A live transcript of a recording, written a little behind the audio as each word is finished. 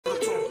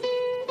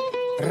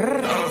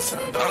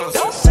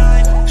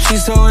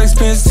She's so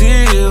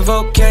expensive,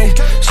 okay.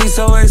 She's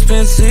so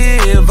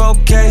expensive,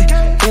 okay.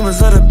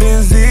 Beemers of the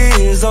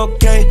Benzes,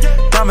 okay.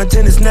 Diamond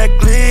tennis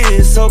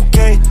necklace,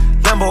 okay.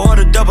 Lambo or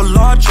the double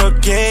R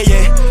truck, yeah,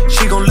 yeah.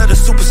 She gon' let a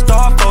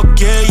superstar fuck,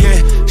 yeah,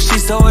 yeah.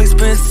 She's so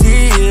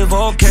expensive,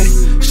 okay.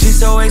 She's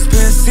so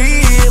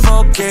expensive,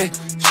 okay.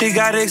 She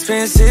got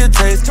expensive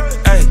taste,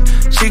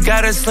 ayy. She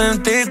got a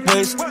slim, thick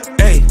waist,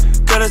 ayy.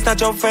 Girl, it's not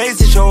your face,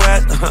 it's your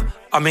ass.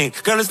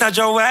 Girl, it's not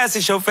your ass,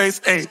 it's your face,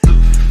 ayy.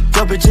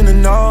 Yo, bitch in the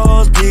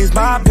nosebleeds,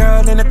 my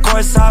girl in the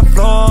courtside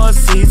floor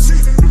seats.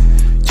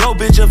 Yo,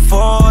 bitch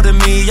affording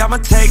me, I'ma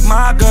take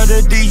my girl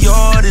to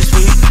Dior this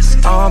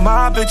week. All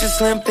my bitches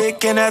slim,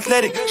 thick, and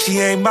athletic. She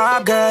ain't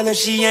my girl if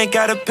she ain't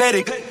got a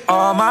pedic.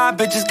 All my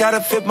bitches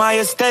gotta fit my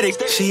aesthetic.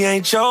 She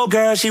ain't your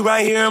girl, she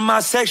right here in my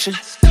section.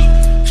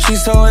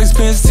 She's so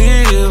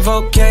expensive,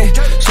 okay.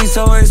 She's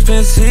so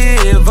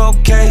expensive,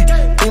 okay.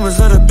 Beemers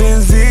of the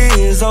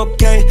Benzes,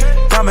 okay.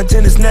 Diamond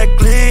tennis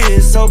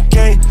necklace,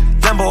 okay.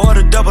 Lambo or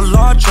the double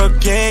R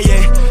truck, yeah,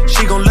 yeah.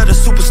 She gon' let a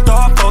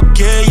superstar fuck,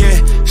 yeah, yeah.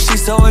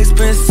 She's so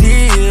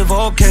expensive,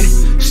 okay.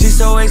 She's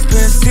so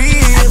expensive,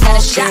 I got a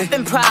okay.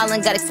 shopping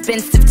problem, got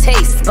expensive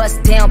taste.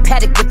 Bust down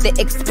paddock with the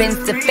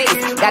expensive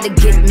face. Gotta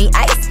get me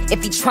ice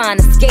if he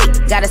tryna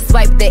skate. Gotta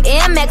swipe the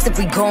Air Max if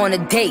we go on a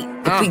date.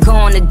 If we go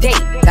on a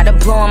date, gotta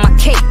blow on my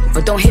cake.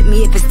 But don't hit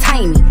me if it's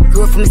tiny,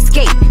 good from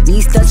Escape.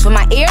 Need studs for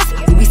my ears,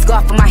 Louis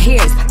scarf for my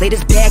hairs.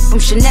 Latest bag from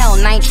Chanel,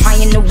 and I ain't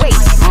trying to wait.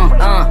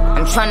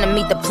 I'm trying to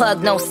meet the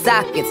plug, no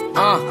sockets.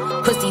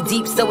 Pussy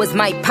deep, so is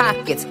my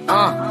pockets.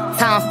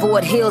 Time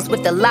Ford Hills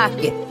with the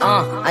locket.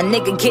 A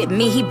nigga get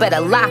me, he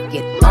better lock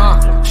it.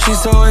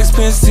 She's so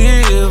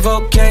expensive,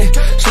 okay.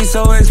 She's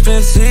so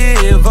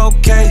expensive,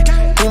 okay.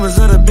 Beemers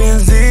of the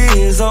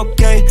Benzes,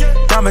 okay.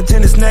 Diamond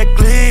tennis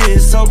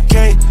necklace,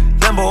 okay.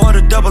 Lambo or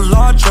the double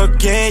R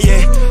truck, yeah,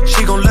 yeah.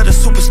 She gon' let a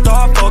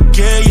superstar fuck,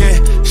 yeah,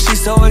 yeah.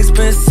 She's so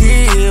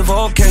expensive,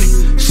 okay.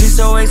 She's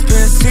so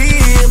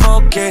expensive,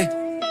 okay.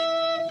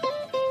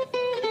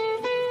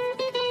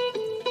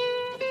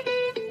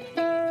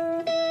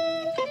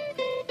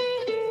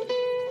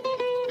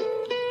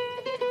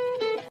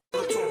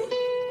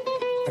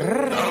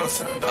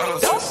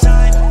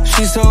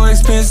 She's so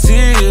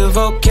expensive,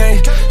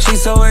 okay.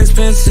 She's so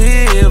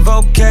expensive,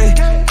 okay.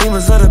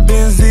 Beemers of the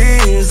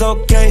Benzes,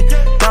 okay.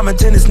 Diamond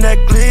tennis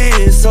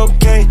necklace,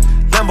 okay.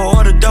 Lambo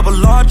or the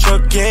double R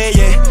truck, yeah,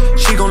 yeah.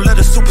 She gon' let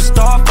a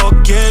superstar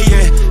fuck, yeah,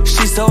 yeah.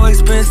 She's so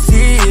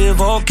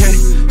expensive, okay.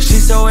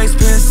 She's so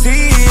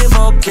expensive,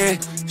 okay.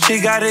 She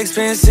got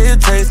expensive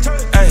taste,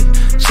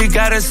 ayy. She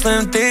got a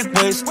slim, thick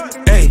waist,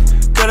 ayy.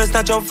 Girl, it's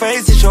not your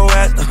face, it's your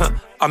ass.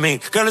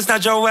 Girl, it's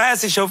not your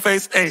ass, it's your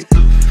face, ayy.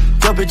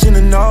 Yo, bitch in the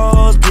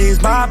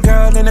nosebleeds, my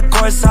girl in the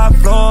courtside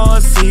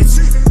floor seats.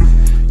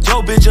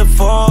 Yo, bitch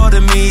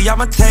affording me,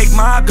 I'ma take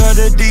my girl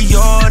to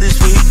Dior this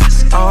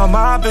week. All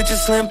my bitches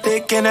slim,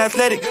 thick, and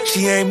athletic.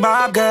 She ain't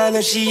my girl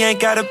if she ain't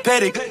got a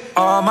pedic.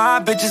 All my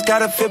bitches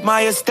gotta fit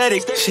my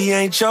aesthetic. She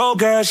ain't your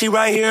girl, she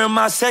right here in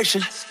my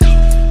section.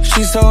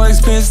 She's so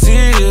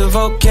expensive,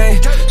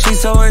 okay. She's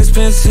so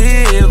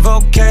expensive,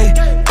 okay.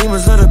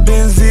 Beemers of the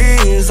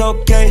Benzes,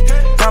 okay.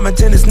 Diamond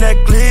tennis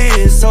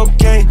necklace,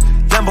 okay.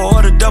 Lambo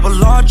or the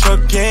double R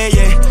truck, yeah,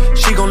 yeah.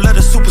 She gon' let a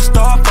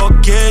superstar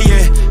fuck, yeah,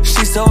 yeah.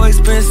 She's so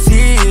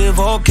expensive,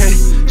 okay.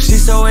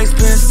 She's so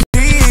expensive.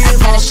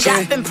 Got a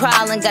shopping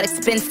problem, got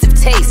expensive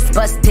taste.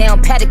 Bust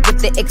down paddock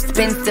with the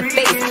expensive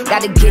face.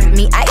 Gotta get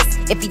me ice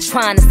if he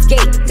tryna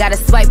skate. Gotta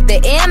swipe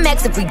the Air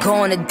Max if we go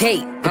on a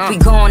date. If we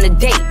go on a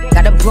date,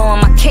 gotta blow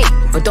on my cake.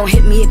 But don't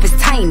hit me if it's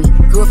tiny,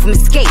 good from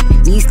Escape.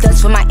 Need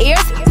studs for my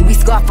ears, Louis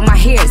scarf for my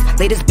hairs.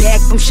 Latest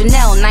bag from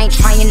Chanel, and I ain't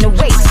trying to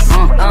wait.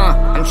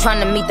 I'm trying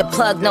to meet the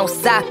plug, no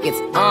sockets.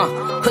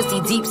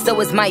 Pussy deep, so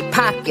is my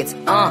pockets.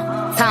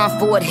 Time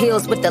Ford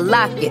Hills with the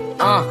locket.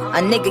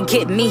 A nigga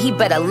get me, he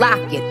better lock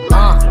it.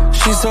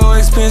 She's so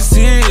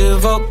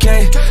expensive,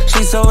 okay.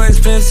 She's so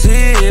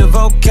expensive,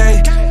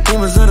 okay.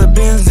 Beemers of the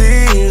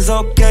Benzes,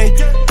 okay.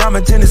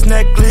 Diamond tennis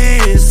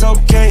necklace,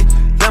 okay.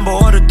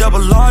 Lambo or the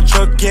double R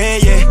truck, yeah,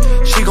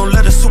 yeah. She gon'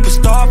 let a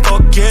superstar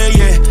fuck, yeah,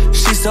 yeah.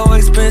 She's so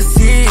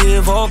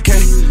expensive, okay.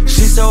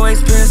 She's so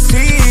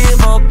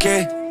expensive,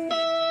 okay.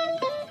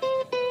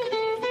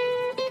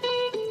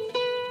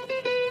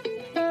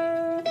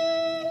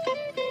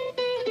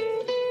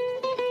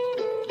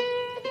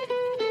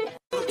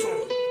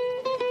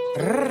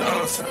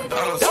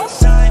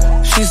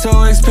 She's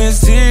so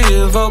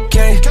expensive,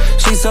 okay.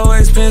 She's so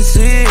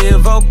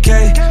expensive,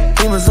 okay.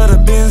 Beemers of the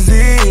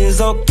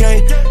Benzes,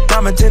 okay.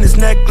 Diamond tennis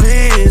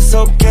necklace,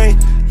 okay.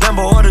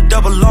 Lambo or the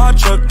double R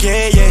truck,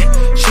 yeah,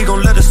 yeah. She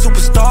gon' let a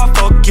superstar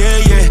fuck, yeah,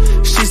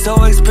 yeah. She's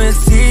so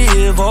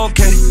expensive,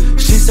 okay.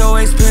 She's so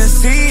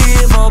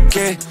expensive,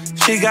 okay.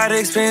 She got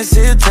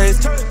expensive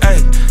taste,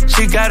 ayy.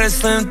 She got a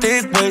slim,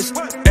 thick waist,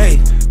 ayy.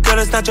 Girl,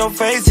 it's not your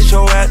face, it's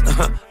your ass.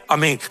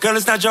 Girl,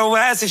 it's not your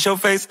ass, it's your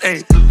face,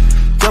 ayy.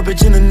 Yo,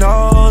 bitch in the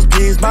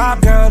nosebleeds, my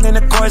girl in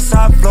the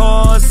courtside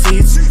floor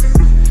seats.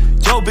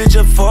 Yo, bitch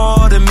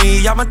affording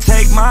me, I'ma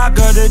take my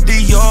girl to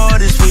Dior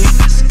this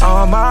week.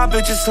 All my my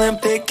bitches slim,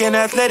 thick, and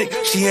athletic.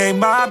 She ain't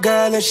my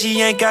girl and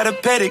she ain't got a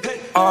pedic.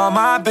 All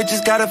my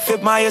bitches gotta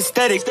fit my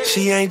aesthetic.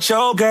 She ain't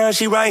your girl,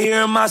 she right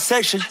here in my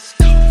section.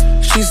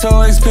 She's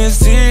so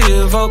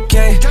expensive,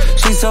 okay.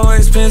 She's so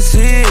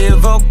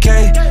expensive,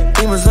 okay.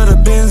 Beemers of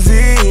the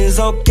Benzes,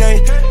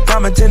 okay.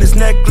 Diamond tennis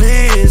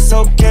necklace,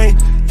 okay.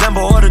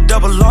 Lambo or the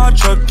double R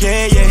truck,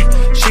 yeah,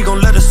 yeah. She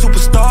gon' let a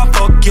superstar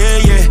fuck, yeah,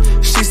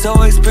 yeah. She's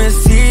so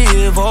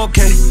expensive,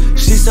 okay.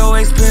 She's so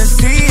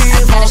expensive,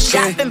 okay. Got a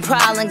shopping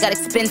problem, got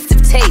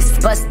expensive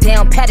taste. Bust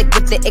down paddock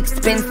with the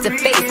expensive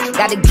face.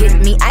 Gotta give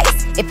me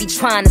ice if he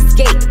tryna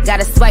skate.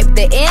 Gotta swipe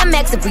the Air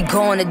Max if we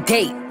go on a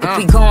date. If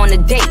we go on a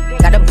date,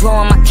 gotta blow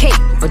on my cake.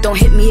 But don't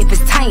hit me if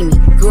it's tiny,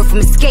 good from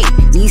escape.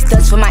 Need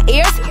studs for my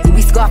ears,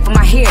 Louis scarf for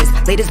my hairs.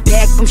 Latest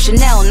bag from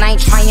Chanel, and I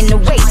ain't trying to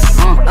wait.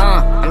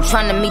 I'm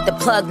trying to meet the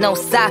plug, no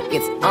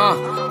sockets.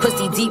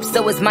 Pussy deep,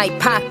 so is my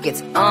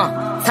pockets.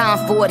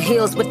 Time Ford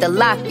Hills with the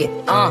locket.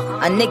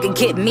 A nigga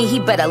get me, he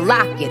better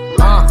lock it.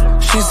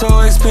 She's so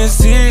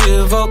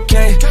expensive,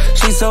 okay.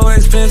 She's so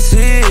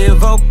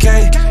expensive,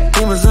 okay.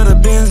 Beemers of the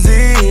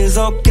Benzes,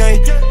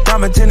 okay.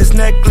 Diamond tennis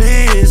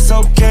necklace,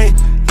 okay.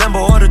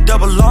 Lambo or the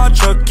double R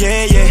truck,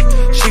 yeah,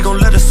 yeah. She gon'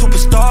 let a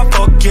superstar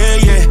fuck, yeah,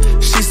 yeah.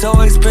 She's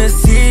so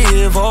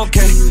expensive,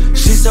 okay.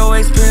 She's so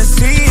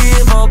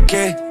expensive,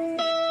 okay.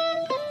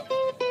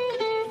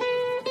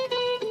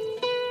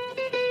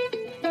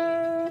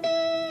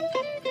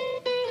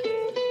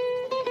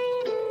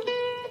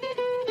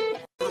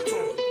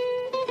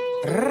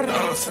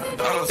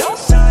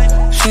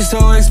 She's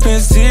so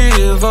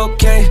expensive,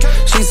 okay.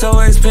 She's so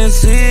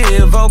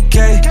expensive,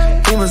 okay.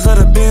 Beemers of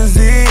the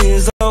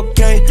Benzes,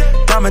 okay.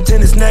 Diamond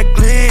tennis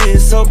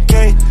necklace,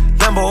 okay.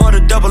 Lambo or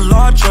the double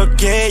R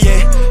truck, yeah,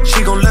 yeah.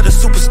 She gon' let a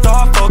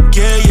superstar fuck,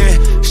 yeah,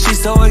 yeah.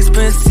 She's so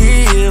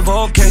expensive,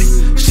 okay.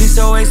 She's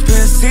so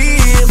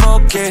expensive,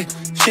 okay.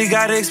 She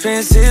got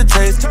expensive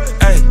taste,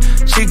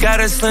 ayy. She got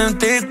a slim,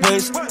 thick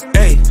waist,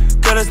 ayy.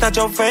 Girl, it's not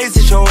your face,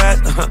 it's your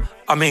ass.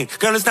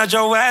 Girl, it's not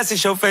your ass,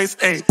 it's your face,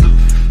 ayy.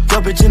 Yo,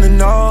 bitch in the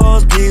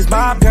nosebleeds,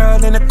 my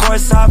girl in the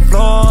courtside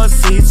floor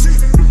seats.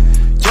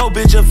 Yo,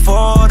 bitch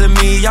affording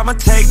me, I'ma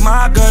take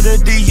my girl to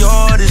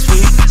Dior this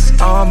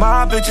week. All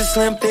my bitches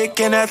slim, thick,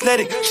 and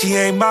athletic. She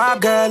ain't my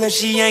girl and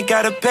she ain't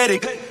got a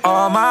pedic.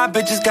 All my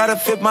bitches gotta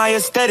fit my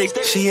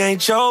aesthetic. She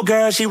ain't your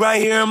girl, she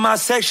right here in my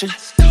section.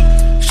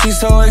 She's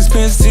so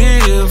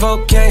expensive,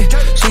 okay.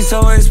 She's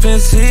so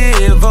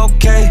expensive,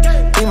 okay.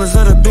 Beemers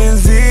of the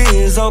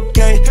Benzes,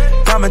 okay.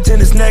 Diamond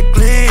tennis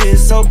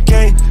necklace,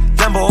 okay.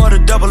 Lambo or the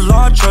double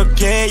R truck,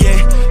 yeah,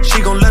 yeah.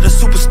 She gon' let a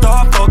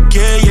superstar fuck,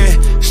 yeah,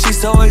 yeah. She's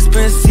so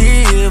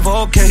expensive,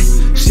 okay.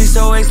 She's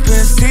so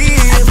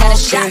expensive, got a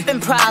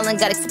shopping problem,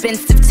 got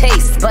expensive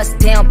taste. Bust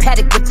down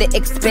paddock with the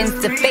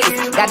expensive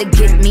face. Gotta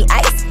give me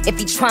ice if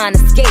he tryna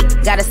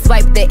skate. Gotta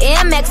swipe the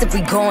Air Max if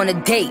we go on a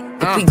date.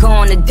 If we go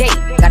on a date,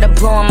 gotta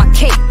blow on my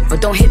cake. But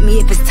don't hit me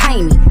if it's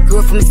tiny,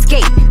 good from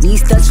escape. Need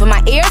studs for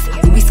my ears,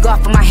 Louis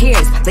scarf for my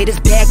hairs.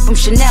 Latest bag from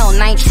Chanel,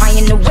 and I ain't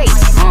trying to wait.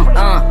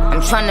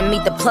 I'm trying to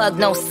meet the plug,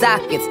 no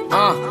sockets.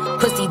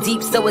 Pussy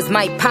deep, so is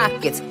my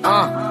pockets.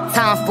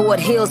 Time Ford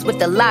Hills with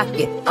the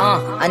locket.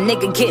 A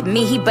nigga get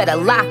me, he better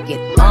lock it.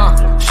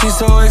 She's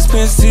so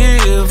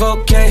expensive,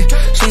 okay.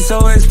 She's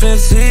so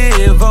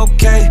expensive,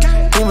 okay.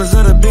 Beemers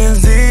of the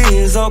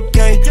Benzes,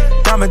 okay.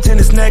 Diamond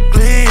tennis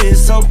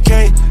necklace,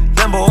 okay.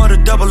 Lambo or the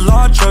double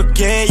R truck,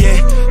 yeah,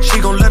 yeah. She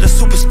gon' let a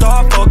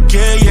superstar fuck,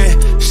 yeah,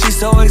 yeah. She's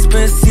so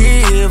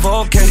expensive,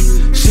 okay.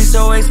 She's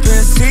so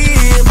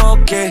expensive,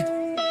 okay.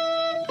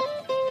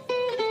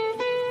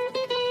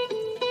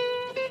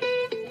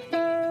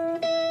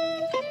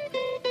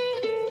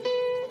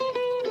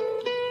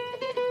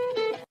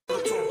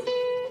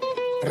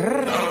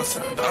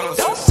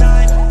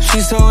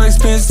 She's so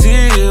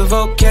expensive,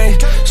 okay.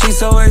 She's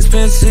so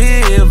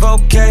expensive,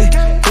 okay.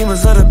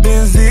 Beemers of the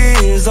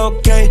Benzes,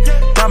 okay.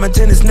 Diamond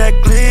tennis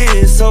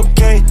necklace,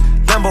 okay.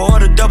 Lambo or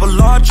the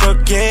double R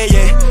truck, yeah,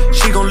 yeah.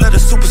 She gon' let a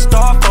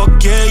superstar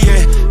fuck, yeah,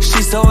 yeah.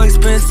 She's so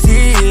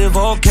expensive,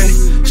 okay.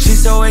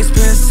 She's so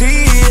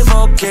expensive,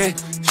 okay.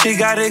 She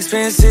got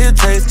expensive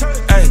taste,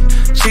 ayy.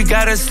 She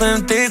got a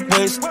slim, thick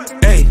waist,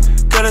 ayy.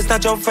 Girl, it's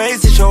not your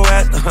face, it's your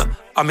ass.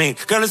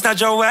 Girl, it's not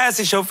your ass,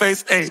 it's your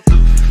face, ayy.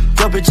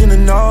 Yo, bitch in the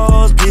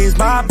nosebleeds,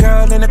 my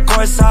girl in the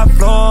courtside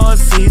floor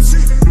seats.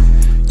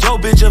 Yo,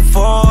 bitch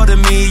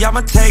affording me,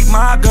 I'ma take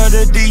my girl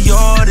to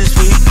Dior this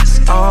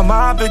week. All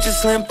my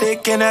bitches slim,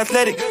 thick, and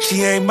athletic.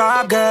 She ain't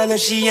my girl and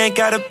she ain't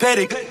got a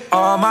pedic.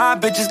 All my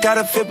bitches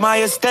gotta fit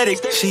my aesthetic.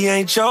 She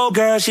ain't your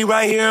girl, she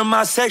right here in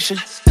my section.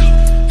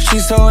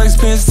 She's so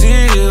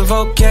expensive,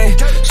 okay.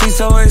 She's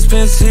so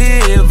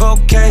expensive,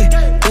 okay.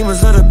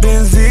 Beemers of the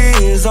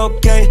Benzes,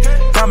 okay.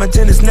 Diamond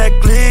tennis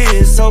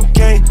necklace,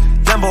 okay.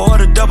 Lambo or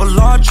the double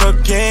R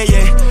truck, yeah,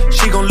 yeah.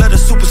 She gon' let a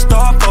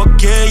superstar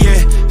fuck, yeah,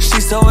 yeah.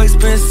 She's so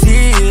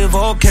expensive,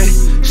 okay.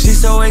 She's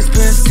so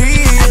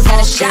expensive,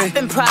 got a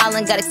shopping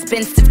problem, got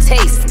expensive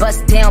taste.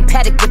 Bust down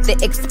paddock with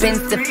the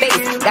expensive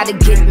face. Gotta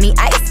give me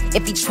ice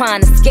if he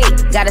tryna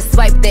skate. Gotta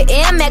swipe the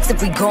Air Max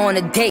if we go on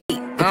a date.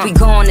 If we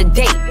go on a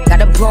date,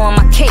 Gotta blow on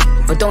my cape,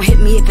 but don't hit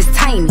me if it's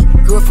tiny.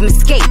 Girl from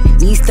Escape,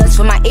 need studs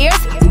for my ears,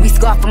 Louis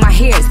scarf for my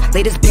hairs.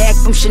 Latest bag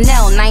from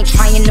Chanel, and I ain't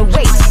trying to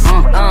wait.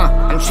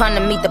 I'm trying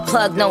to meet the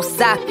plug, no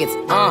sockets.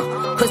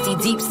 Pussy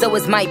deep, so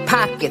is my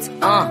pockets.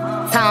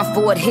 Time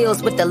Ford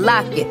Hills with the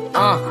locket.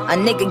 A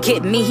nigga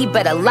get me, he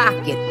better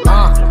lock it.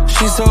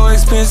 She's so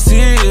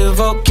expensive,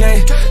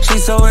 okay.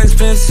 She's so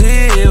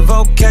expensive,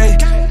 okay.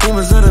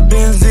 Beemers of the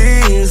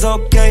Benzes,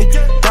 okay.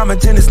 Diamond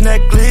tennis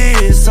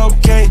necklace,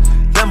 okay.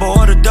 Lambo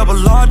or the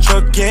double R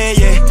truck, yeah,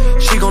 yeah.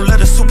 She gon'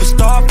 let a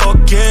superstar fuck,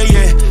 yeah,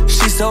 yeah.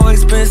 She's so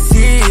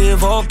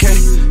expensive, okay.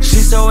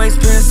 She's so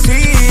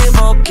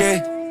expensive,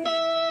 okay.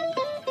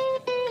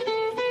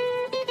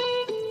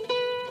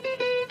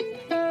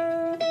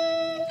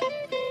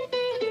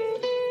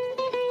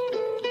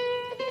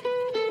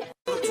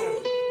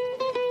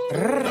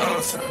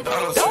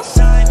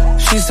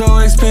 She's so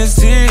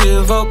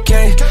expensive,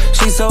 okay.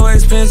 She's so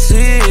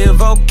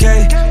expensive,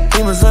 okay.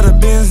 Beemers of the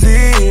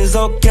Benzes,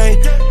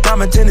 okay.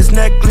 Diamond tennis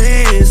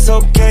necklace,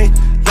 okay.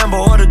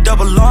 Lambo or the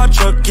double R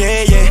truck,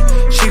 yeah,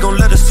 yeah. She gon'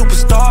 let a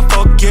superstar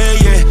fuck, yeah,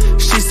 yeah.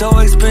 She's so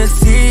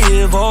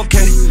expensive,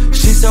 okay.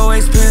 She's so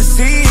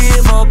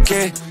expensive,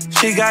 okay.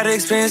 She got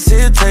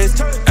expensive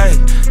taste,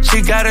 ayy.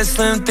 She got a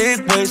slim,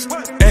 thick waist,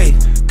 ayy.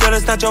 Girl,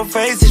 it's not your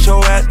face, it's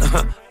your ass.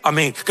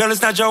 Girl,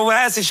 it's not your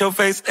ass, it's your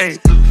face, ayy.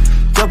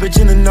 Yo, bitch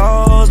in the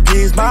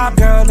nosebleeds, my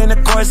girl in the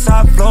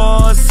courtside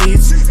floor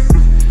seats.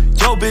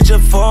 Yo, bitch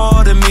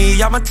affording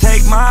me, I'ma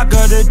take my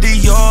girl to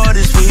Dior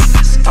this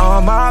week.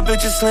 All my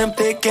bitches slim,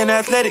 thick, and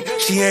athletic.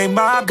 She ain't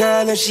my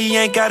girl if she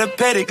ain't got a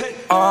pedic.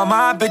 All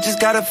my bitches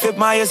gotta fit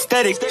my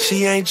aesthetic.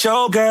 She ain't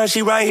your girl,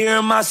 she right here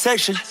in my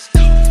section.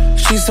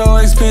 She's so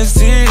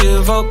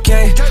expensive,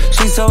 okay.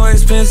 She's so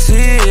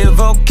expensive,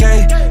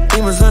 okay.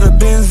 Beemers of the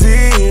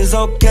Benzes,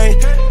 okay.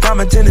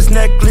 Diamond tennis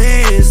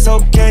necklace,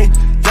 okay.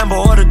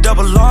 Lambo or the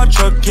double R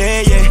truck,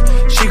 yeah,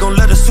 yeah. She gon'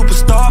 let a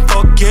superstar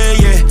fuck, yeah,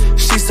 yeah.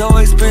 She's so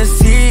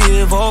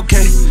expensive,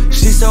 okay.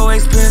 She's so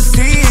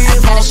expensive,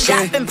 okay. Got a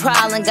shopping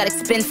problem, got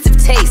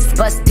expensive taste.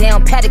 Bust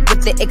down paddock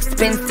with the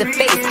expensive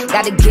face.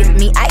 Gotta give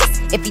me ice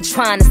if he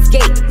tryna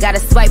skate. Gotta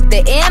swipe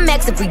the Air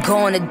Max if we go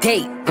on a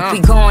date. If we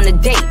go on a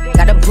date,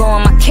 gotta blow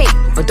on my cape,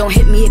 but don't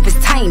hit me if it's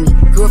tiny.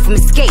 Girl from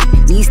Escape,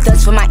 need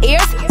studs for my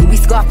ears, Louis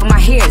scarf for my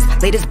hairs.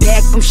 Latest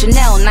bag from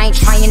Chanel, and I ain't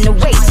trying to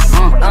wait.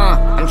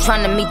 I'm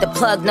trying to meet the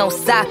plug, no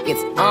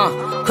sockets.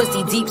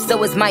 Pussy deep,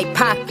 so is my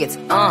pockets.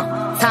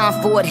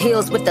 Time Ford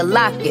Hills with the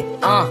locket.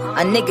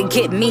 A nigga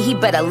get me, he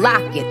better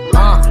lock it.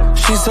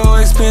 She's so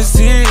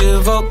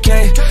expensive,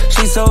 okay.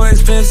 She's so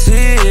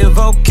expensive,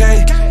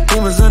 okay.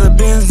 Beemers of the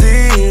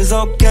Benzes,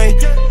 okay.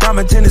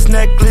 Diamond tennis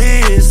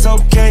necklace,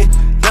 okay.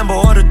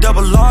 Lambo or the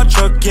double R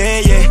truck, yeah,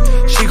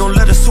 yeah. She gon'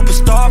 let a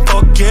superstar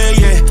fuck, yeah,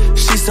 yeah.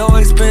 She's so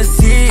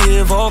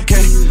expensive,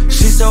 okay.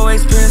 She's so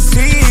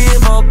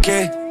expensive,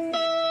 okay.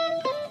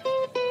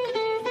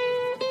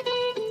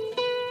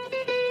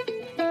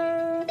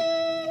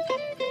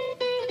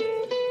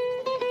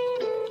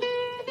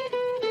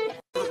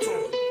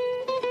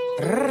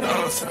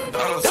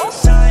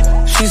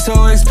 She's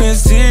so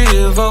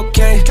expensive,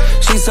 okay.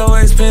 She's so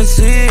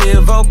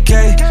expensive,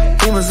 okay.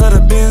 Beemers of the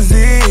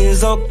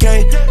Benzes,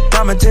 okay.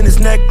 Diamond tennis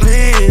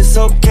necklace,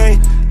 okay.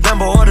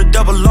 Lambo or the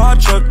double R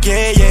truck,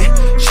 yeah,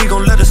 yeah. She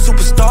gon' let a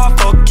superstar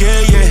fuck,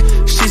 yeah,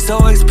 yeah. She's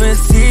so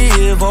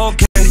expensive,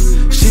 okay.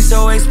 She's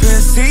so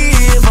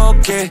expensive,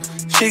 okay.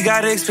 She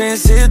got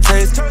expensive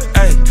taste,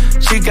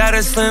 ayy. She got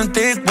a slim,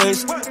 thick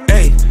waist,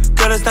 ayy.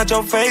 Girl, it's not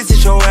your face,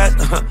 it's your ass.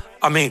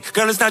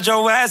 Girl, it's not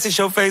your ass, it's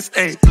your face,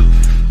 ayy.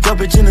 Yo,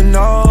 bitch in the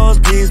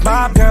nosebleeds,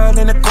 my girl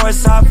in the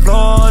courtside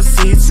floor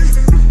seats.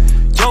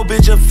 Yo,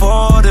 bitch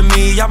affording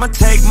me, I'ma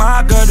take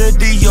my girl to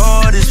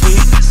Dior this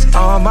week.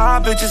 All my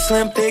bitches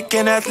slim, thick,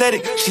 and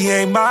athletic. She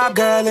ain't my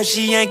girl if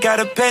she ain't got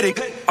a pedic.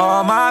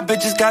 All my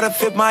bitches gotta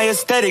fit my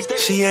aesthetic.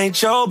 She ain't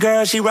your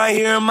girl, she right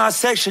here in my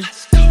section.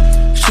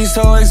 She's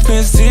so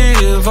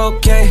expensive,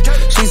 okay.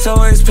 She's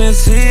so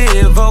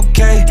expensive,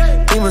 okay.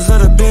 Beemers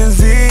of the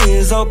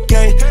Benzes,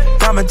 okay.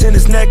 Diamond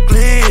tennis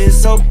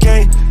necklace,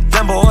 okay.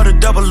 Lambo or the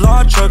double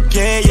R truck,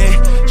 yeah,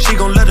 yeah. She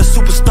gon' let a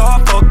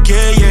superstar fuck,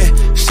 yeah, yeah.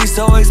 She's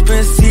so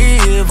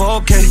expensive,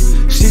 okay.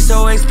 She's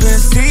so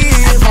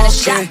expensive, got a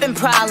shopping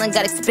problem,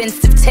 got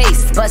expensive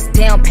taste. Bust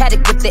down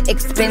paddock with the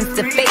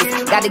expensive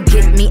face. Gotta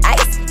give me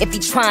ice if he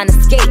tryna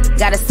skate.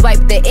 Gotta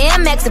swipe the Air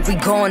Max if we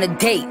go on a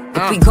date.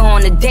 If we go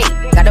on a date,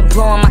 gotta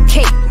blow on my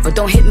cape, but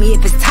don't hit me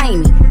if it's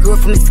tiny. Girl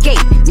from Escape,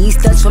 need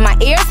studs for my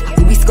ears,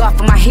 Louis scarf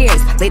for my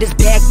hairs. Latest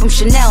bag from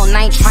Chanel, and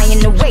I ain't trying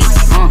to wait.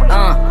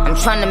 I'm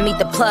trying to meet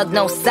the plug,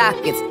 no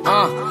sockets.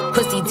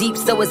 Pussy deep,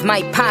 so is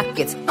my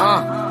pockets.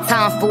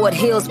 Time Ford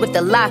Hills with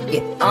the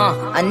locket.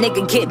 A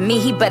nigga get me,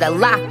 he better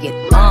lock it.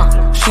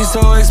 She's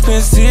so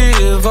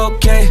expensive,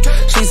 okay.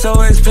 She's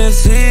so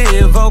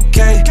expensive,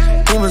 okay.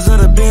 Beemers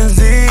of the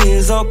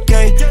Benzes,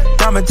 okay.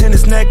 Diamond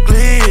tennis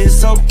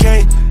necklace,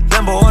 okay.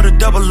 Lambo or the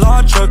double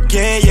R truck,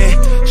 yeah,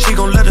 yeah. She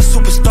gon' let a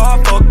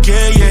superstar fuck,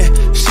 yeah,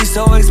 yeah. She's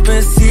so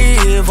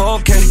expensive,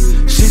 okay.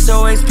 She's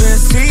so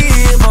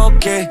expensive,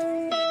 okay.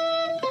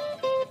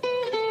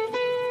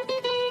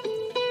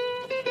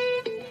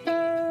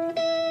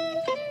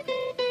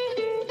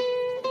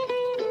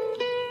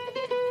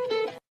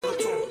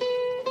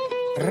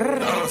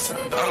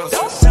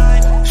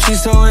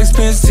 She's so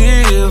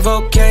expensive,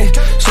 okay.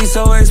 She's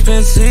so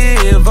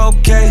expensive,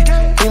 okay.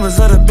 Beemers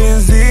of the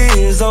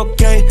Benzes,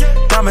 okay.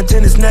 Diamond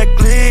tennis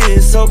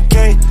necklace,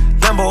 okay.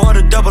 Lambo or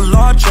the double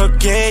R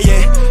truck, yeah,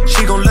 yeah.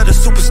 She gon' let a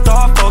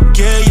superstar fuck,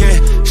 yeah, yeah.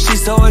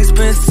 She's so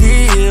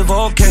expensive,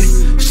 okay.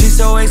 She's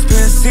so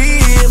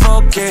expensive,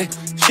 okay.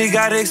 She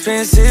got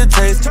expensive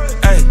taste,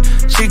 ayy.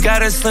 She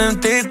got a slim,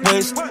 thick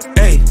waist,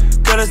 ayy.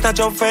 Girl, it's not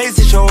your face,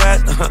 it's your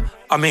ass.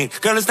 I mean,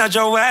 girl, it's not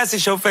your ass,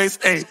 it's your face,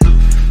 ayy.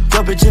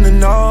 Yo, bitch in the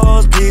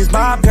nosebleeds,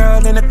 my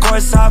girl in the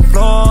courtside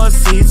floor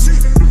seats.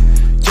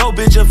 Yo,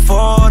 bitch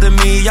affording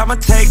me, I'ma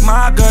take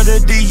my girl to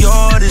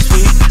Dior this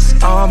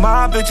week. All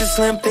my bitches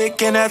slim,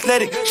 thick, and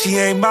athletic. She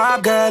ain't my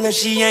girl and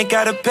she ain't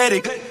got a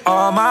pedic.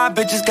 All my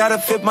bitches gotta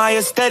fit my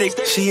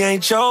aesthetic. She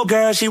ain't your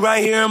girl, she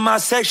right here in my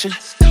section.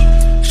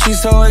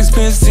 She's so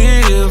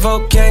expensive,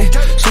 okay.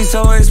 She's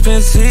so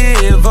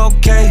expensive,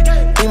 okay.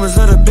 Beemers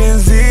of the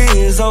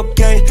Benzes,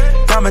 okay.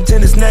 Diamond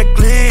tennis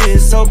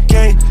necklace,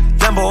 okay.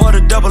 Lambo or the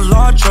double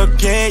R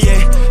truck, yeah,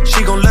 yeah.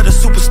 She gon' let a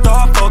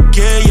superstar fuck,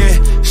 yeah,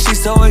 yeah.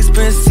 She's so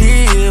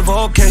expensive,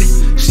 okay.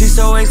 She's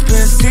so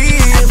expensive,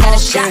 I got a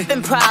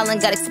shopping problem,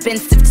 got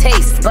expensive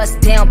taste.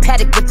 Bust down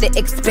paddock with the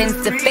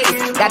expensive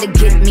face. Gotta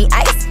get me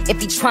ice if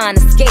he tryna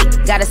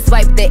skate. Gotta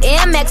swipe the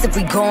Amex if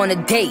we go on a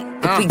date.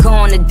 If we go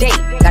on a date,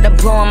 gotta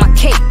blow on my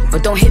cake.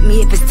 But don't hit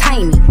me if it's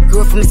tiny.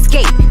 Girl from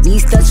Escape. Need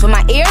studs for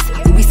my ears,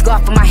 Louis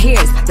scarf for my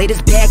hairs.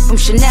 Latest bag from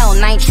Chanel,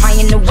 and I ain't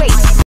trying to wait.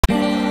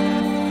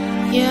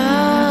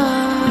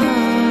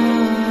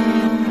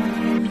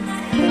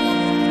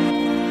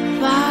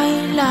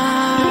 Baila,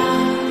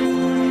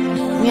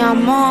 mi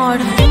amor,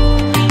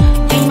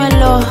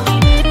 dímelo,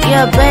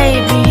 yeah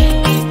baby,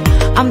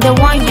 I'm the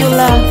one you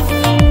love.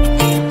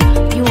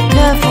 You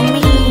care for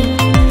me,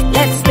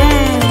 let's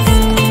dance.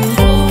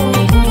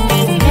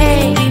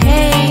 Hey,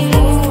 hey,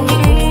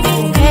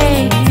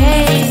 hey,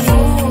 hey.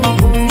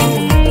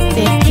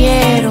 Te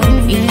quiero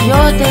y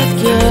yo te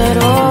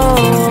quiero.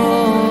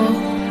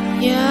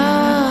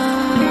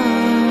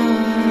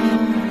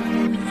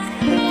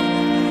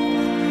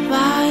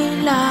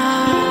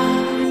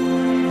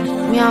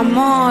 Mi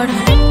amor,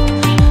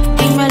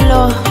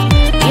 dímelo,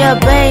 yeah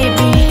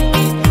baby,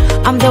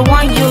 I'm the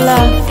one you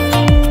love.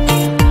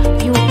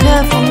 You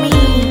care for me,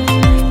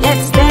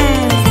 let's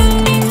dance.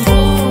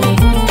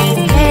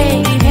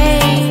 Hey,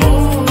 hey,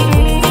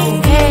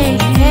 hey,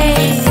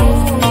 hey.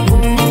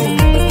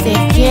 Te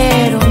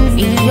quiero y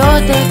yo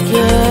te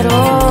quiero.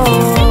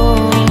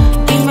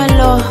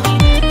 Dímelo,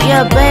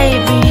 yeah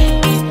baby,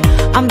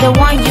 I'm the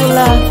one you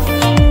love.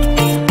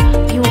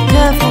 You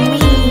care for me.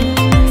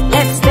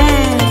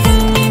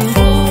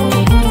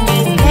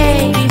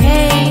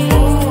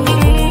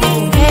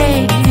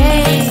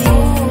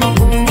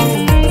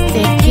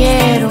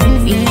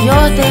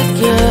 Te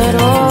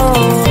quiero,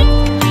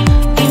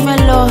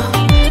 dímelo,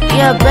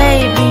 yeah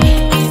baby,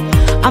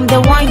 I'm the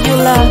one you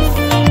love.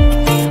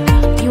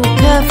 You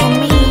care for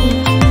me,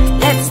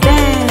 let's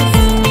dance.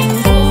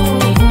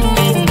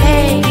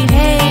 Hey,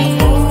 hey,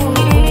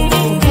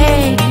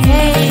 hey,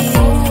 hey.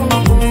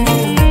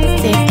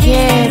 Te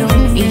quiero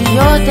y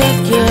yo te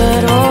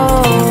quiero.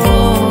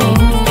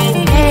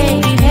 Hey,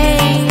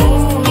 hey,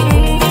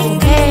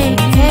 hey,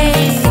 hey.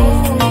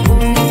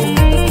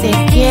 Te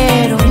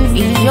quiero y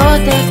yo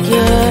te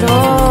quiero.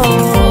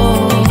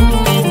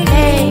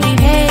 Hey,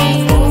 hey,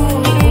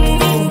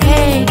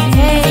 hey,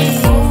 hey.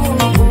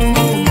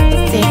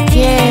 Te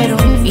quiero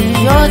y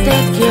yo te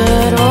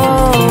quiero.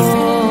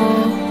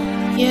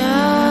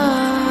 Yeah.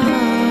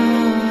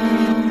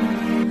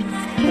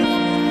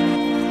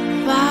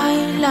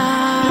 Baila,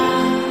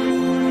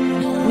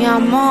 mi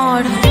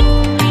amor,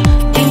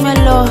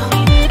 dímelo,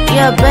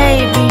 yeah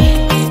baby,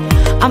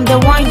 I'm the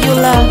one you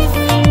love.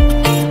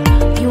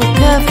 You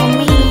care for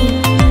me.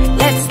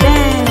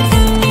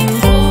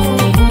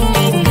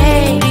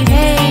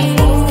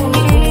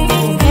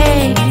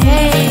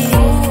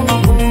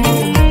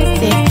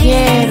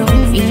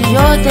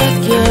 Yo te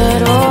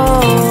quiero,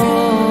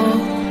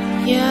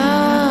 yeah.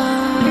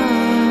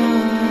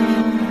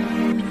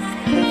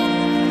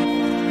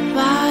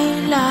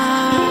 Baila,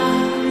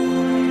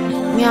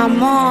 mi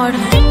amor,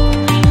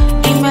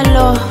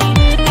 dímelo,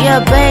 yeah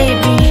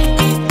baby,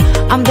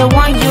 I'm the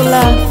one you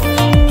love.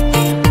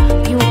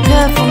 You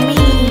care for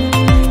me,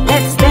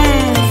 let's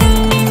dance.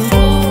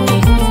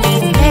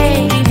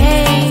 Hey,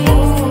 hey,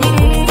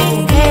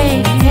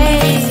 hey,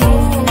 hey.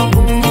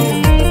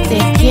 Te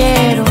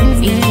quiero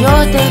y yo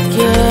te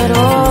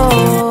quiero.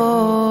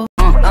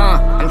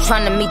 I'm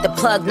tryna meet the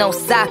plug, no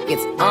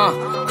sockets.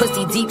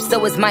 Pussy deep,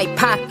 so is my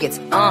pockets.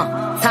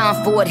 Tom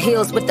Ford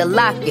Hills with the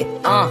locket.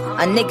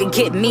 A nigga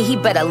get me, he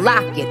better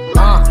lock it.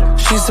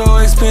 She's so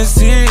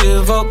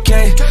expensive,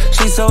 okay.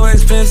 She's so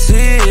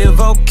expensive,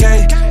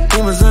 okay.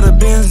 Beemers of the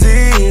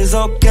Benzes,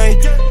 okay.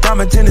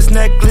 Diamond tennis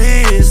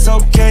necklace,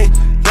 okay.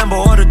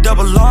 Lambo or the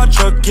double R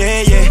truck,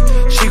 yeah,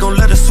 yeah. She gon'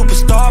 let a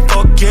superstar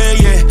fuck, yeah,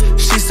 yeah.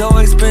 She's so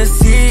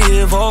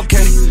expensive,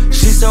 okay.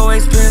 She's so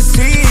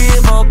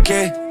expensive,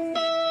 okay.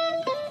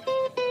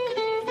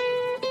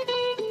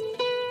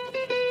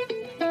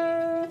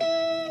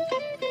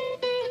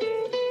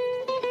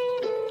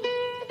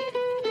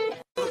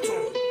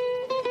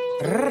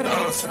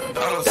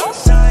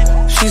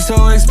 She's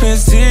so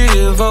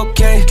expensive,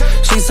 okay.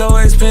 She's so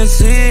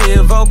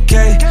expensive,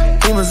 okay.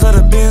 Beemers of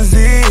the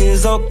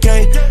Benzes,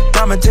 okay.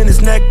 Diamond tennis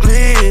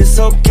necklace,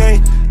 okay.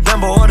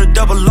 Lambo or the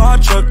double R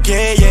truck,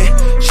 yeah,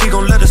 yeah. She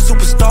gon' let a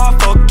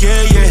superstar fuck,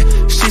 yeah,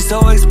 yeah. She's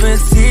so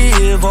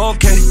expensive,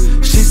 okay.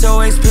 She's so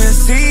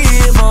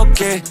expensive,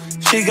 okay.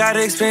 She got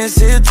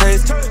expensive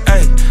taste,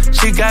 ayy.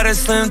 She got a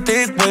slim,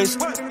 thick waist,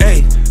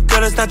 ayy.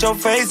 Girl, it's not your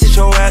face, it's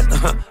your ass.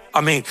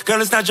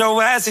 Girl, it's not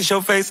your ass, it's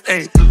your face,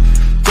 ayy.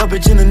 Your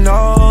bitch in the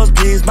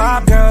nosebleeds,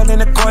 my girl in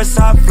the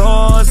courtside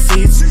floor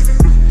seats.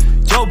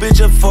 Yo, bitch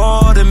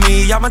affording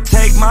me, I'ma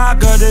take my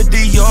girl to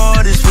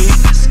Dior this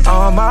week.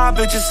 All my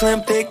bitches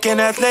slim, thick,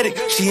 and athletic.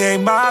 She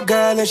ain't my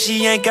girl if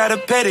she ain't got a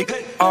pedic.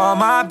 All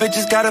my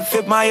bitches gotta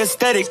fit my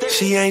aesthetic.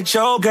 She ain't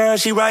your girl,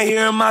 she right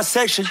here in my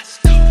section.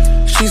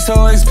 She's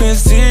so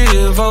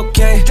expensive,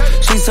 okay.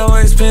 She's so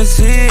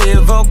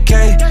expensive,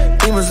 okay.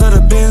 Beemers of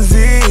the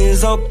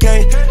Benzes,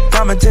 okay.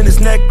 Diamond tennis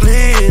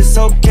necklace,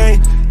 okay.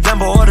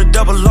 Lambo or the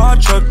double R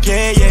truck,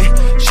 yeah,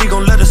 yeah. She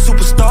gon' let a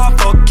superstar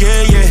fuck,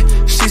 yeah,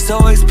 yeah. She's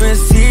so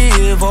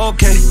expensive,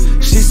 okay.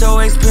 She's so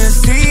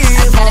expensive,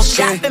 okay. Got a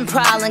shopping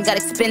problem, got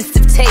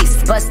expensive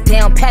taste. Bust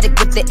down paddock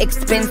with the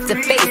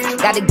expensive face.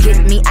 Gotta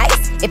get me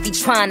ice if he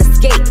tryna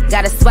skate.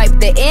 Gotta swipe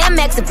the Air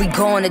Max if we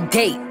go on a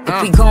date.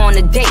 If we go on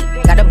a date,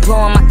 gotta blow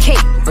on my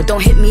cape. But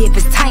don't hit me if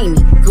it's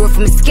tiny. Girl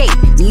from Escape.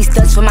 Need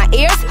studs for my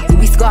ears,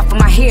 Louis scarf for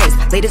my hairs.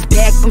 Latest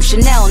bag from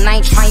Chanel, and I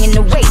ain't trying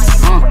to wait.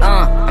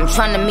 I'm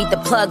trying to meet the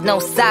plug, no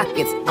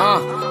sockets.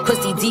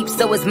 Pussy deep,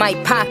 so is my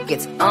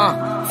pockets.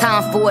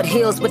 Time Ford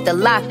Hills with the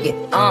locket.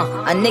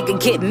 A nigga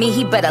get me,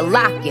 he better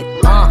lock it.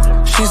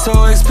 She's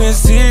so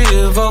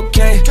expensive,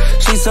 okay.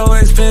 She's so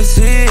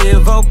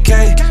expensive,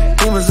 okay.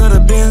 Beemers of the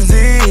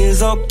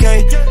Benzes,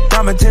 okay.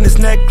 Diamond tennis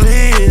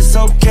necklace,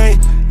 okay.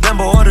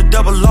 Lambo or the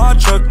double R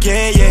truck,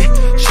 yeah,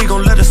 yeah. She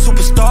gon' let a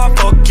superstar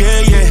fuck,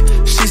 yeah,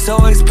 yeah. She's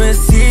so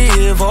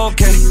expensive,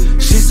 okay.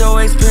 She's so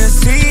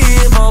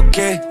expensive,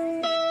 okay.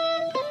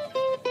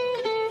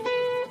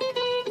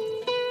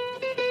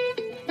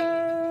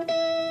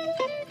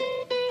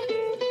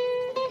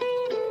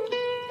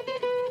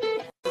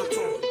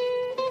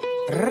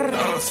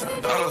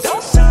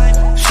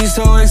 She's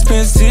so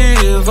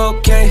expensive,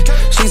 okay.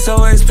 She's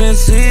so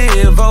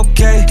expensive,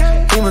 okay.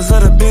 Beemers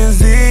of the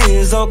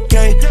Benzes,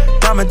 okay.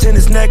 Diamond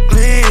tennis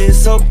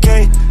necklace,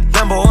 okay.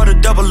 Lambo or the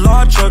double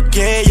R truck,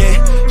 yeah,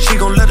 yeah. She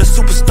gon' let a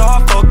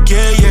superstar fuck,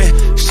 yeah,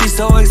 yeah. She's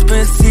so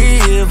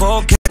expensive,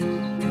 okay.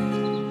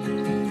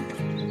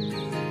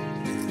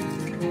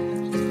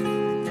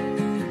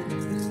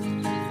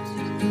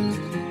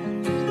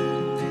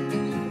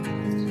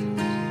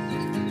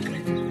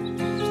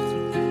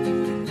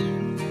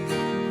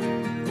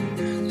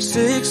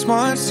 Six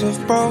months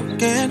of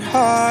broken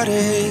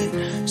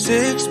hearted,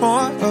 6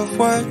 more of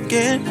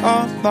working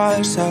on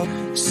myself.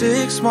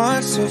 6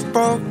 months of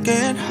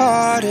broken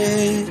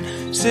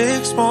hearted,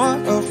 6 more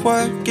of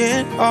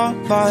working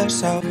on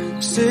myself.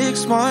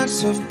 6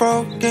 months of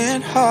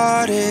broken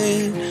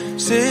hearted,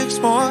 6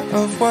 more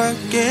of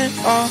working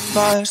on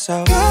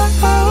myself.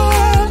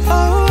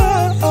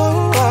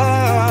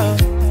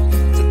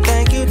 So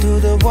thank you to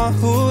the one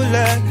who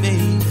let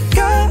me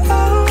go.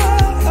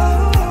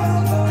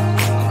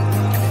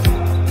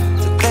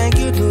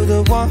 To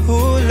the one who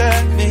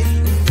let me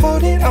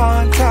hold it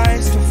on tight,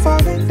 still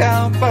falling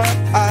down, but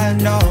I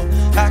know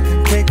I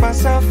can pick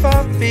myself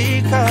up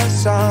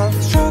because I'm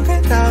stronger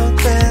now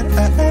than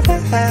I ever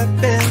have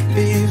been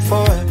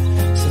before.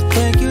 So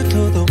thank you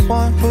to the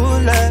one who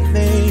let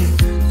me.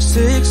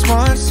 6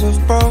 months of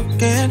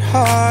broken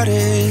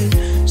hearted,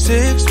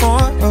 6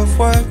 more of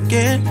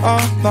working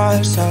on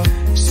myself.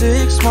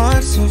 6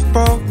 months of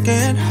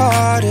broken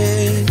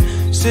hearted,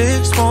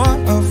 6 more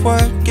of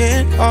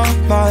working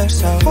on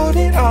myself.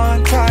 Holding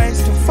on tight,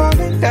 still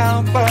falling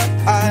down, but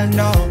I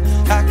know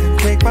I can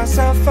pick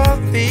myself up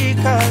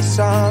because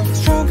I'm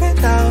stronger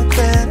now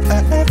than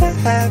I ever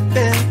have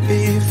been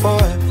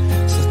before.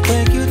 So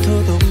thank you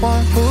to the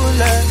one who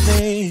let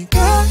me go.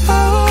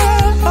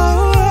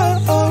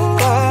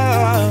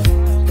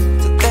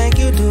 So thank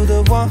you to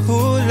the one who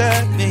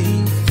let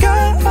me go.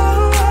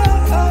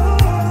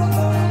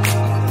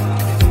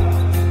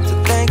 So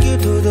thank you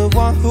to the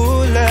one who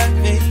let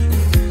me.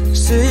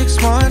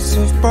 6 months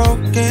of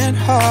broken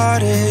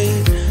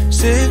hearted,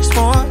 6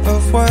 more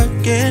of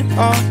working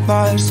on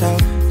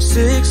myself.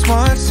 6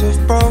 months of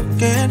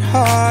broken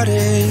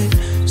hearted,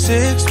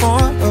 6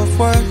 more of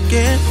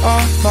working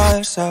on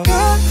myself.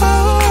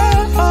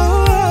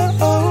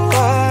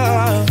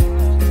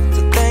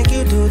 So thank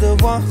you to the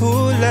one who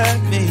let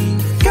me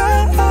go.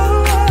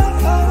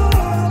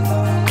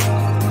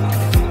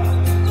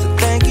 So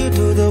thank you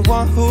to the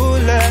one who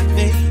let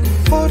me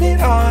hold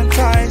it on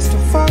tight, still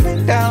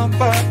falling down,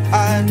 but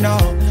I know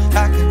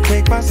I can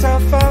pick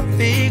myself up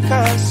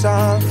because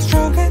I'm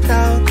stronger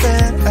now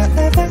than I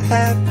ever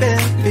have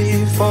been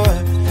before.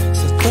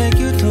 So thank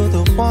you to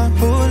the one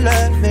who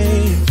let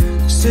me.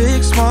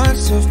 6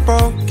 months of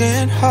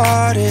broken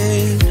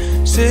hearted,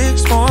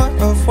 6 more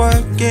of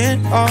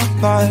working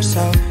on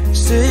myself.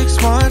 6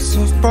 months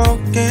of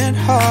broken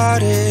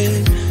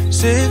hearted,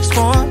 6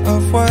 more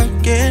of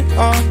working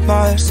on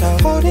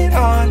myself. Holding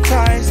on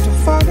tight, still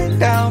falling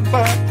down,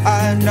 but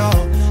I know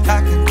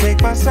I can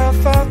pick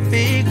myself up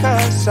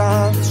because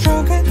I'm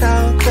stronger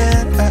now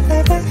than I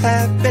ever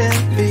have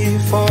been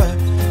before.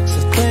 So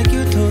thank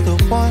you to the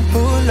one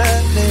who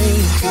let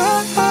me go.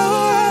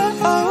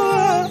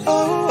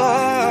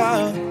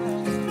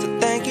 So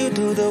thank you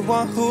to the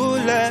one who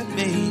let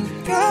me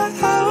go.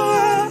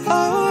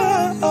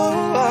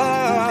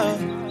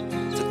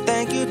 So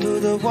thank you to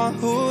the one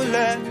who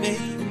let me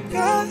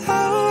go.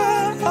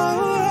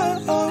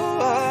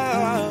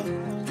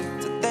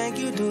 So thank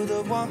you to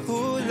the one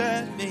who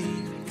let me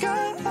go.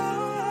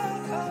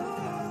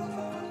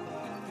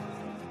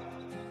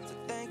 So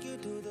thank you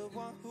to the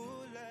one who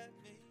let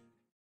me.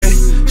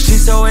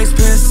 She's so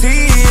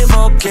expensive,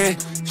 okay.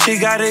 She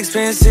got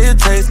expensive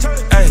taste,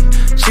 ayy.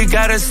 She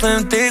got a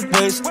slim, thick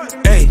waist,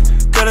 ayy.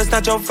 Girl, it's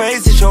not your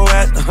face, it's your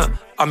ass.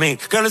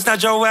 Girl, it's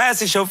not your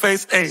ass, it's your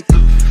face, ayy.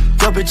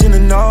 Your bitch in the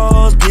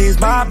nosebleeds,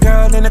 my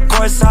girl in the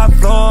courtside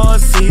floor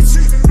seats.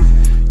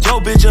 Yo,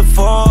 bitch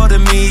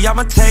affording me,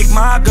 I'ma take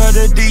my girl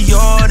to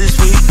Dior this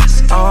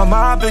week. All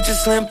my bitches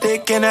slim,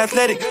 thick, and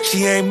athletic.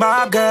 She ain't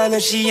my girl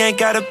and she ain't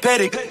got a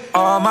pedic.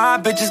 All my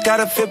bitches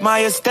gotta fit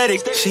my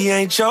aesthetic. She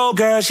ain't your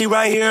girl, she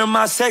right here in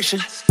my section.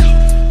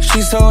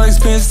 She's so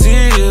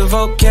expensive,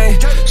 okay.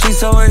 She's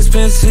so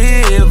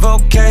expensive,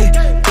 okay.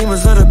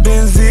 Beemers of the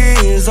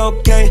Benzes,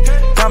 okay.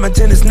 Diamond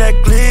tennis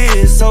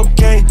necklace,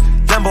 okay.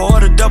 Lambo or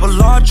the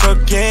double R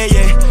truck, yeah,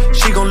 yeah.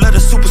 She gon' let a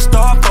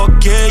superstar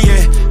fuck, yeah,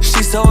 yeah.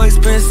 She's so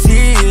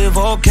expensive,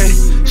 okay.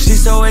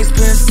 She's so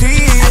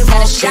expensive, got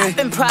a okay.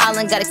 shopping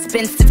problem, got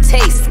expensive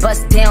taste.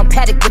 Bust down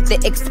paddock with the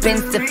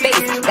expensive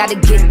face. Gotta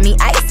give me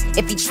ice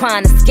if he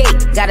tryna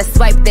skate. Gotta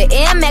swipe the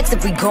Air Max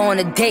if we go on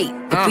a date.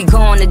 If we go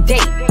on a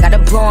date, gotta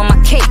blow on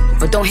my cake.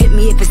 But don't hit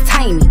me if it's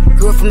tiny.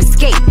 Girl from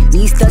Escape.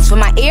 Need studs for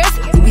my ears,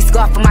 Louis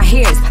scarf for my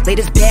hairs.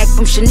 Latest bag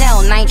from Chanel,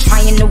 and I ain't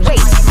trying to wait.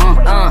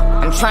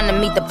 I'm trying to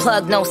meet the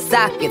plug, no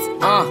sockets.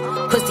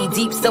 Pussy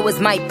deep, so is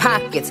my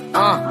pockets.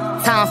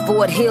 Time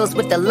Ford Hills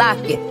with the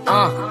locket.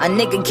 A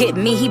nigga get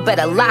me, he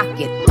better lock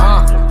it.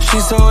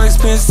 She's so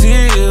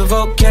expensive,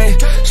 okay.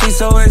 She's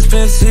so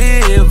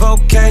expensive,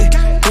 okay.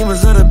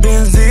 Beemers of the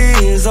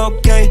Benzes,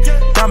 okay.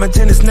 Diamond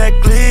tennis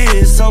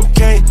necklace,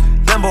 okay.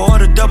 Lambo or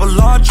the double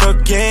R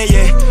truck, yeah,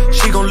 yeah.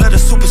 She gon' let a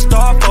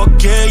superstar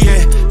fuck, yeah,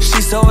 yeah.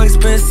 She's so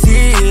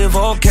expensive,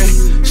 okay.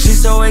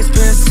 She's so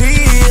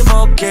expensive,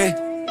 okay.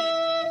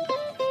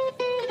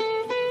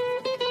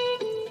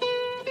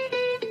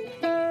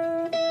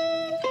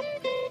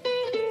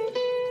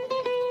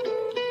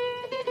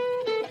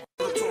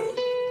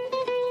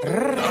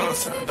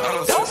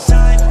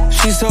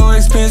 She's so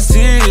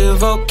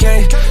expensive,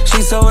 okay.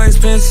 She's so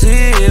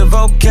expensive,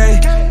 okay.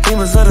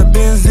 Beemers of the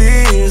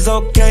Benzes,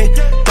 okay.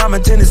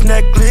 Diamond tennis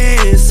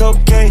necklace,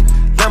 okay.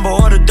 Lambo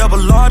or the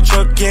double R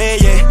truck, yeah,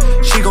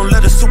 yeah. She gon'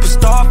 let a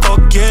superstar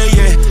fuck, yeah,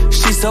 yeah.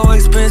 She's so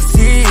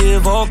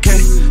expensive, okay.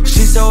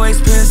 She's so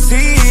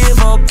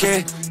expensive,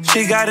 okay.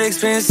 She got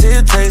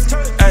expensive taste,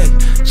 ayy.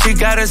 She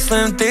got a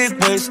slim, thick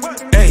waist,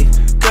 ayy.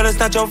 Girl, it's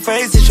not your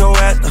face, it's your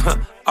ass.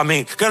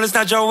 Girl, it's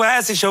not your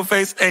ass, it's your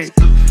face, ayy.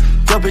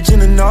 Your bitch in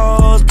the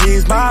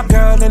nosebleeds, my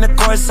girl in the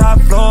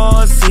courtside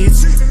floor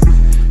seats.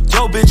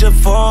 Yo, bitch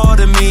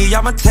affording me,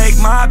 I'ma take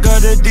my girl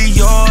to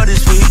Dior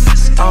this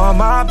week. All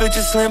my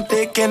bitches slim,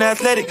 thick, and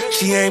athletic.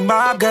 She ain't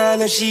my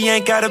girl and she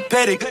ain't got a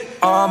pedic.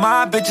 All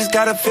my bitches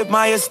gotta fit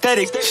my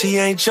aesthetic. She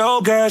ain't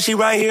your girl, she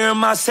right here in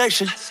my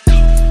section.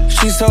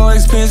 She's so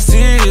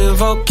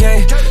expensive,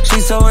 okay.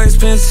 She's so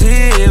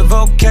expensive,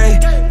 okay.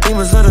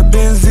 Beemers of the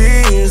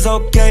Benzes,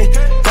 okay.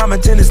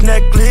 Diamond tennis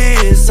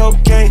necklace,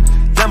 okay.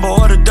 Lambo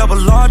or the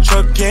double R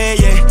truck, yeah,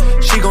 yeah.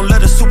 She gon'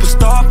 let a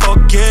superstar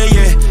fuck, yeah,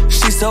 yeah.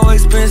 She's so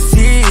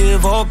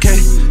expensive, okay.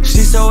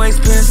 She's so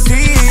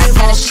expensive,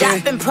 got a okay.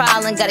 shopping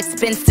problem, got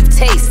expensive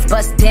taste.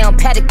 Bust down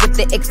paddock with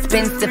the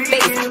expensive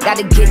face.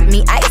 Gotta give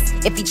me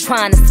ice if he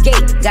tryna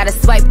skate. Gotta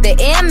swipe the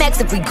Air Max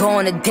if we go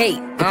on a date.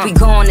 If we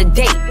go on a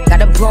date,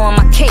 gotta blow on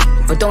my cake.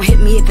 But don't hit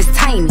me if it's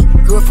tiny.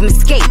 Girl from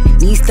Escape.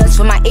 Need studs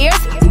for my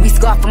ears, Louis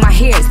scarf for my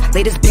hairs.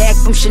 Latest bag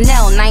from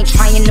Chanel, and I ain't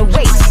trying to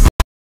wait.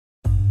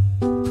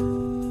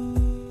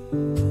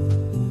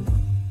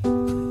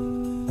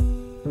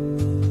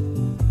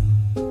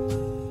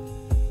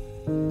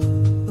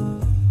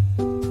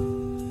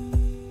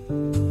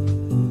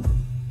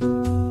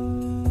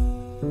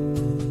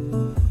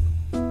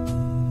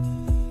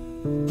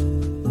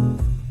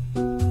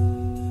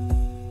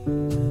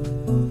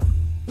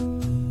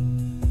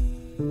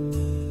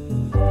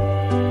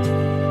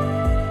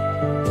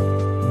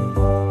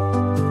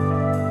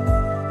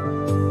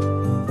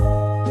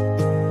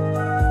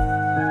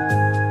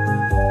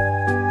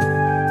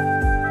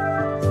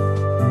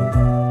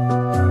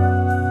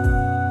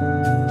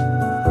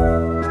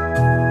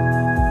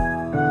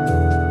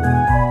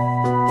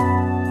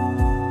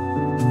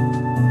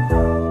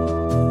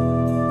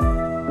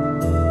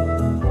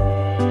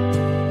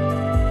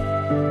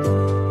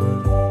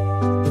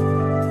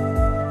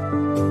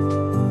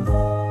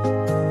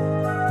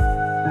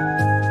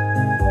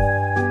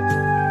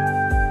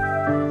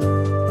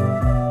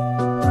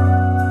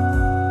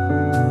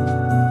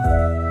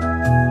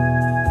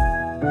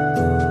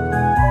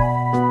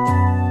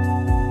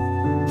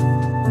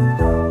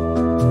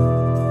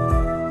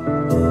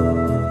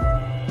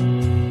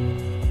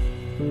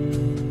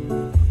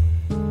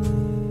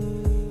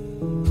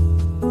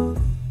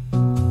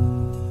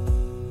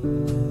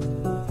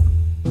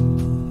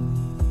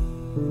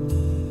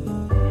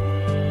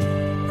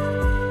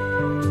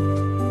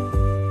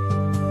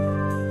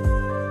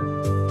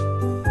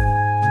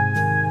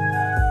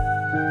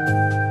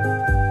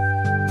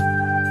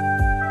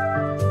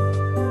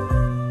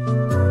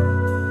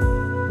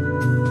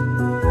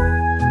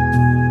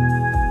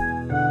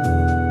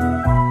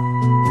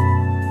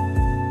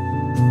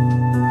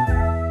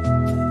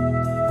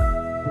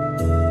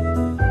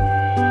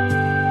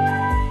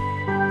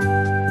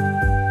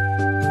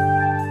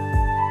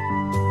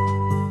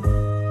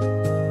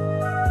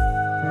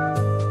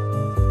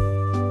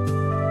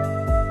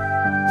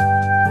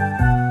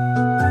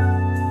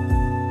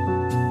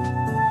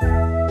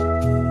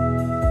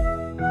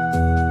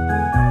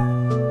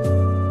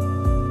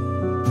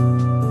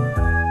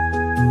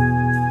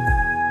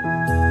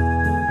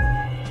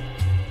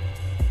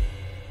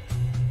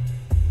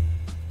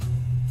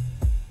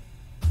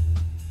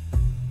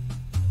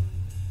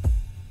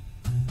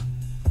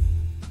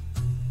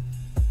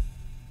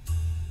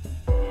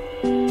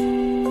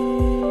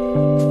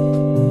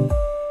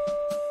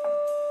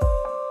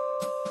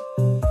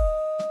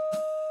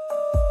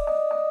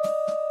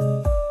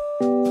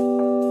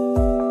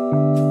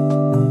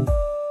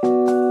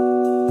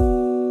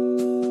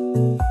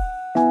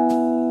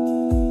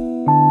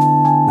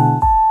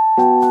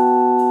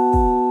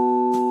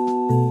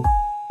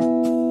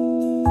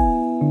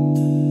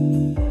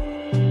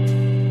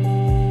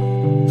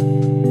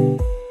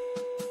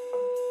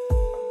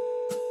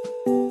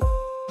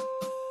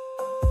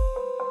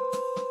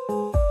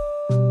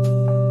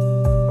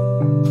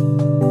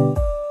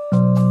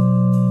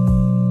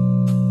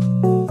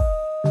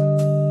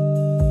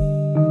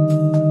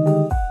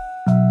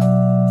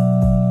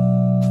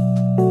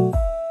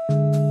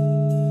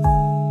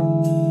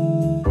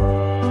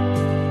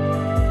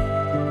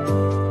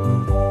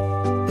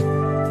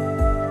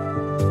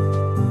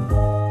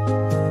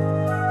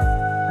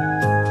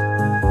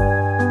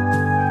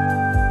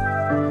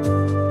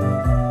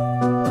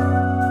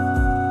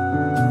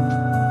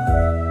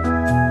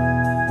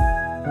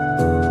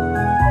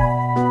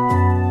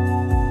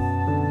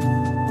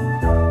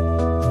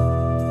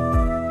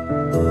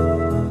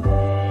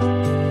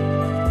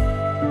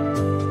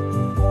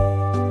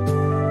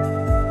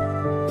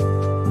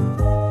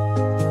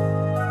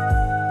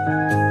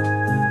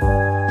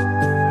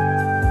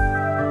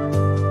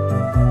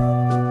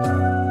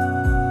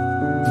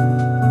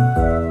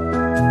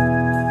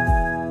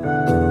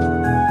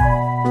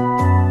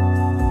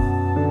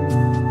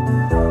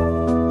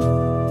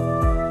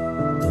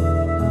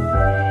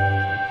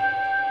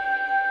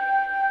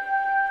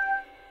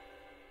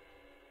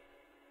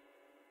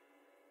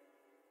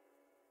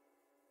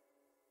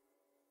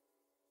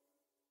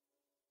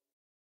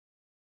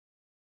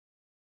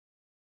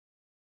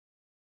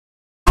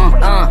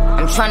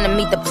 tryna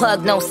meet the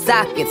plug, no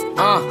sockets.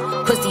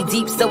 Pussy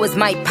deep, so is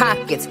my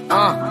pockets.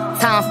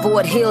 Time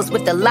Ford Hills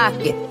with the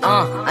locket.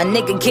 A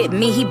nigga get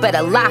me, he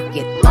better lock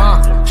it.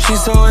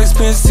 She's so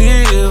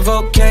expensive,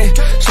 okay.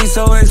 She's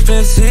so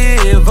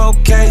expensive,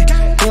 okay.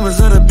 Beemers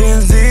of the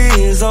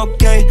Benzes,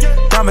 okay.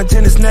 Diamond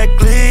tennis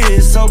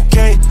necklace,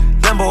 okay.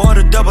 Lambo or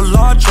the double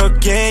R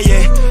truck, yeah,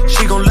 yeah.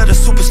 She gon' let a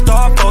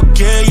superstar fuck,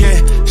 yeah,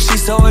 yeah.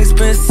 She's so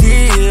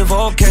expensive,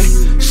 okay.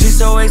 She's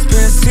so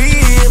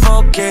expensive,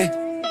 okay.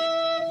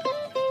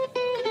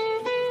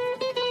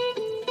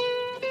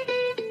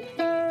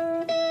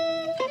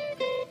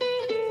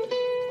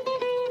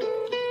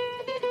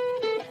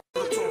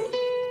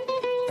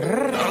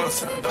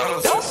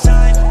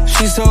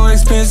 She's so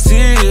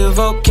expensive,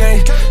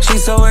 okay.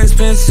 She's so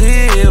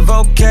expensive,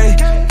 okay.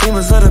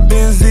 Beemers of the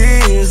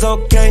Benzes,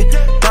 okay.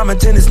 Diamond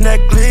tennis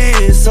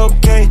necklace,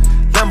 okay.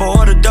 Lambo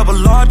or the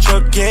double R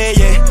truck, yeah,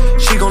 yeah.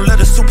 She gon' let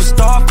a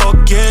superstar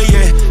fuck, yeah,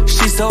 yeah.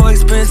 She's so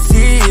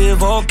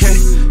expensive, okay.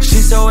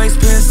 She's so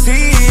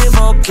expensive,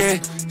 okay.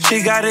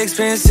 She got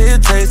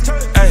expensive taste,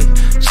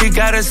 ayy. She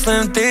got a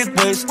slim, thick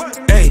waist,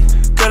 ayy.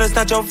 Girl, it's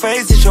not your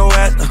face, it's your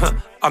ass.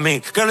 I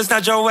mean, girl, it's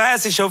not your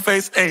ass, it's your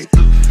face, ayy.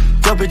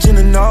 Yo, bitch in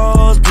the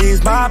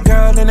nosebleeds, my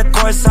girl in the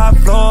courtside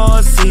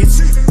floor seats.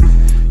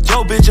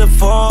 Yo, bitch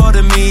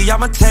affording me,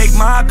 I'ma take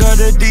my girl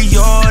to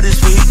Dior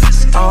this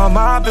week. All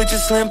my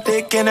bitches slim,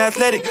 thick, and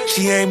athletic.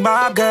 She ain't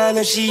my girl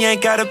if she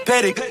ain't got a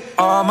pedic.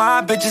 All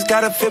my bitches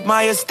gotta fit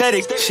my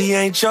aesthetic. She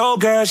ain't your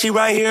girl, she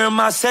right here in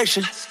my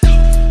section.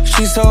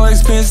 She's so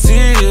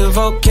expensive,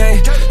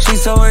 okay.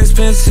 She's so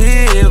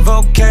expensive,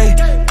 okay.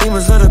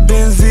 Beemers of the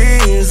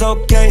Benzes,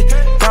 okay.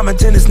 Diamond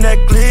tennis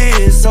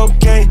necklace,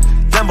 okay.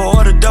 Lambo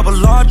or the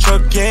double R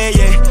truck, yeah,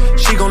 yeah.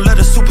 She gon' let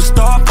a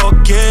superstar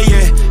fuck, yeah,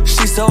 yeah.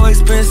 She's so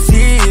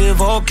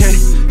expensive, okay.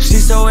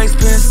 She's so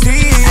expensive,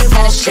 okay. I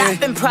got a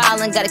shopping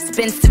problem, got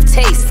expensive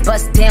taste.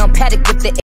 Bust down paddock with the